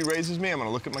second one of you raises me, I'm going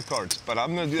to look at my cards. But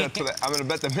I'm going to do that till I'm going to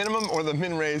bet the minimum or the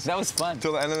min raise. That was fun.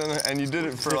 Till the end, and you did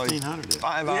it for like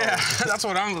 5 hours. Yeah, that's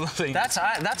what I'm thinking.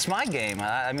 That's my game.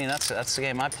 I mean, that's the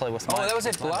game I play with. Oh, that was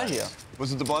at Bellagio.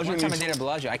 Was it the Bellagio? One time I did at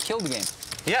Bellagio. I killed the game.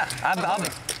 Yeah,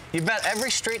 you bet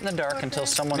every straight in the dark until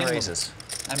someone raises.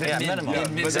 Yeah, minimum.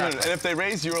 Yeah, but and if they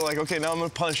raise, you were like, okay, now I'm going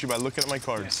to punish you by looking at my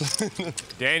cards.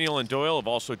 Daniel and Doyle have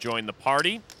also joined the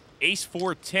party.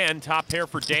 Ace-4-10, top pair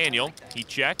for Daniel. He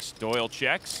checks. Doyle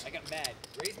checks.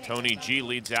 Tony G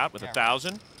leads out with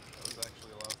 1,000.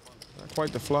 Not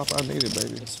quite the flop I needed,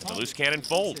 baby. The loose cannon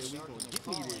folds.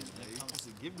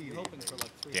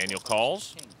 Daniel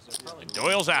calls, and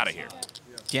Doyle's out of here.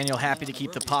 Daniel happy to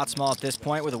keep the pot small at this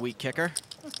point with a weak kicker.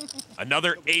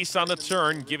 Another ace on the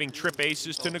turn, giving trip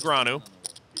aces to Negreanu.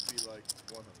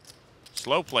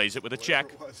 Slow plays it with a check.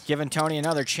 Giving Tony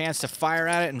another chance to fire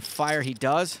at it, and fire he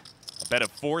does. A bet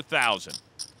of 4,000.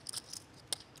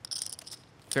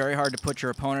 Very hard to put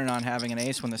your opponent on having an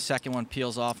ace when the second one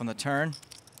peels off on the turn.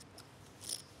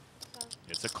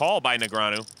 It's a call by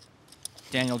Negreanu.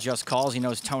 Daniel just calls. He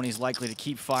knows Tony's likely to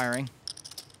keep firing.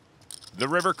 The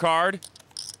river card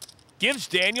gives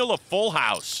Daniel a full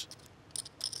house.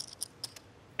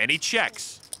 And he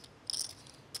checks.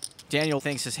 Daniel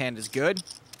thinks his hand is good.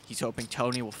 He's hoping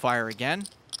Tony will fire again.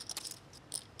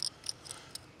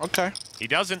 Okay. He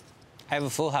doesn't. I have a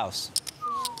full house.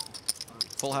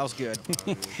 Full house good.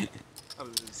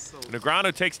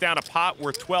 Negreanu takes down a pot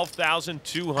worth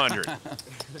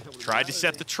 $12,200. Tried to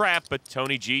set the trap, but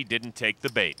Tony G didn't take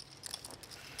the bait.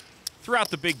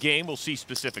 Throughout the big game, we'll see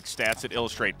specific stats that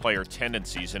illustrate player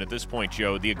tendencies, and at this point,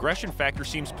 Joe, the aggression factor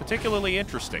seems particularly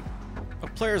interesting. A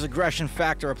player's aggression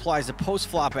factor applies to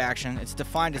post-flop action. It's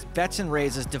defined as bets and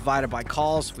raises divided by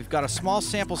calls. We've got a small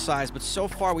sample size, but so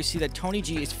far we see that Tony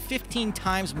G is 15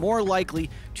 times more likely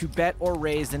to bet or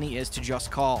raise than he is to just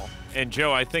call. And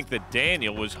Joe, I think that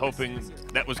Daniel was hoping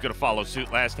that was going to follow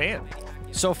suit last hand.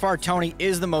 So far, Tony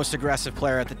is the most aggressive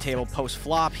player at the table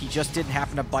post-flop. He just didn't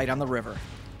happen to bite on the river.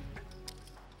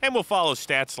 And we'll follow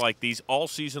stats like these all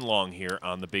season long here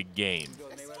on the big game.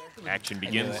 Action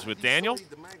begins with Daniel.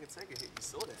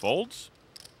 Folds.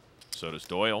 So does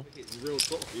Doyle.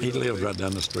 He lived right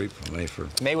down the street from me.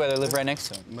 Mayweather lived right next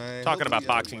to him. Talking about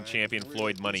boxing champion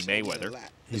Floyd Money Mayweather.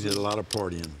 He did a lot of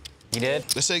partying. He did?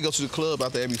 Let's say he goes to the club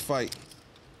after every fight.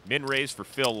 Min raise for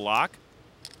Phil Laak.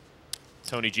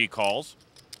 Tony G calls.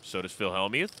 So does Phil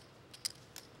Hellmuth.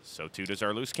 So too does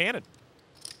our loose cannon.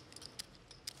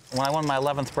 When I won my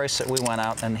 11th bracelet, we went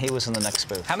out, and he was in the next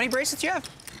booth. How many bracelets you have?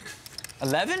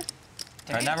 11?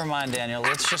 All right, never mind, Daniel.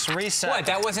 Let's just reset. What,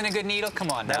 that wasn't a good needle?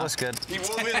 Come on now. That was good. He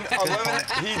wove in 11.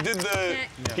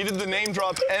 He did the name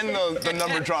drop and the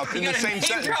number drop in the same sentence.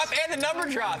 Name drop and the number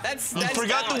drop. That's You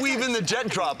forgot to weave in the jet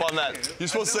drop on that. You're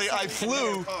supposed to say, I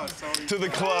flew to the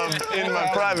club in my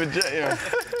private jet. Yeah.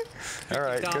 All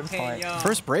right, good point.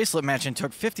 First bracelet mention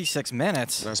took 56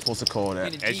 minutes. Not supposed to call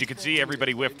that. As you can see,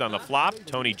 everybody whiffed on the flop.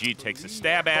 Tony G takes a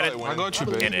stab at it. I got you,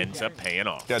 baby. And ends up paying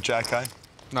off. Got Jack high?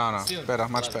 No, better,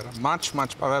 much better. Much.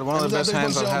 I've had one of the best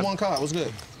hands I've had. One card. What's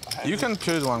good? You can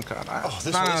choose one card.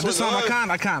 This one,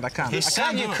 I can't. He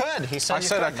said you could. He said I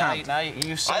said I can't. Now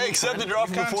you said I accepted your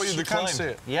offer before you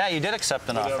declined. Yeah, you did accept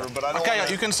an offer. But I don't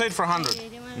Okay, you can say it for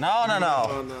 100.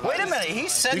 No. Wait a minute. He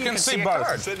said you can see both. a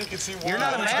card. Said you could see one. You're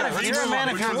not a man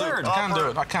of your word. I can't do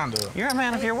it. I can't do it. You're a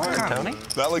man of your word, Tony.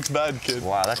 That looks bad, kid.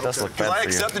 Wow, that does look bad I for you.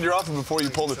 accepted your offer before you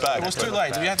pulled it back. It was too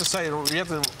late. You had to say it. You had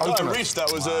to open I it. reached. That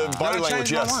was a body I language,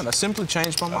 changed my yes. mind. I simply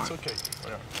changed my mind. That's okay.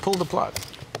 Whatever. Pull the plug.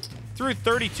 Through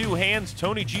 32 hands,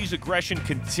 Tony G's aggression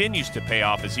continues to pay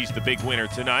off as he's the big winner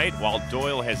tonight, while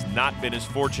Doyle has not been as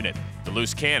fortunate. The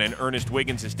loose cannon, Ernest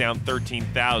Wiggins, is down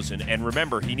 $13,000, and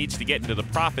remember, he needs to get into the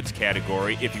profits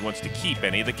category if he wants to keep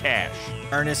any of the cash.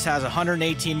 Ernest has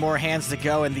 118 more hands to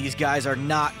go, and these guys are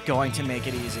not going to make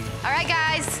it easy. All right,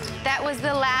 guys, that was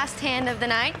the last hand of the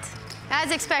night.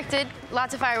 As expected,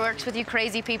 lots of fireworks with you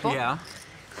crazy people. Yeah.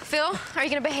 Phil, are you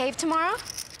going to behave tomorrow?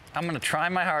 I'm going to try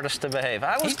my hardest to behave.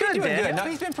 I was He's been good, doing Daniel. good. No,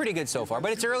 he's been pretty good so far,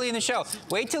 but it's early in the show.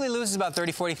 Wait till he loses about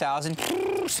 30, 40,000.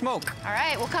 Smoke. All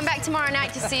right, we'll come back tomorrow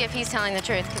night to see if he's telling the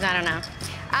truth, because I don't know.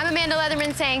 I'm Amanda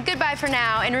Leatherman saying goodbye for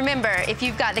now, and remember, if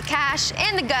you've got the cash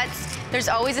and the guts, there's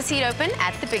always a seat open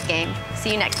at the big game.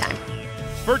 See you next time.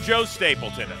 For Joe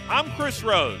Stapleton, I'm Chris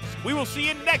Rose. We will see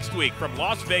you next week from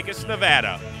Las Vegas,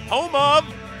 Nevada, home of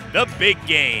the big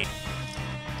game.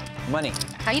 Money.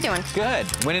 How you doing? Good.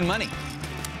 Winning money.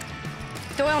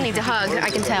 Doyle needs a hug, I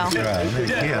can tell.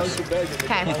 Yes.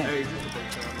 Okay.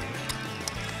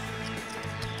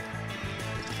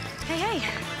 Hey.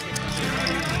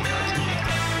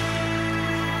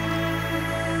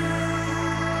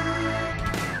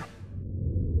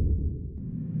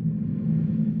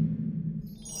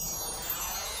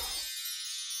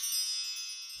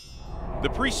 The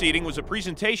preceding was a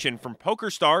presentation from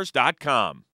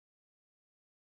PokerStars.com.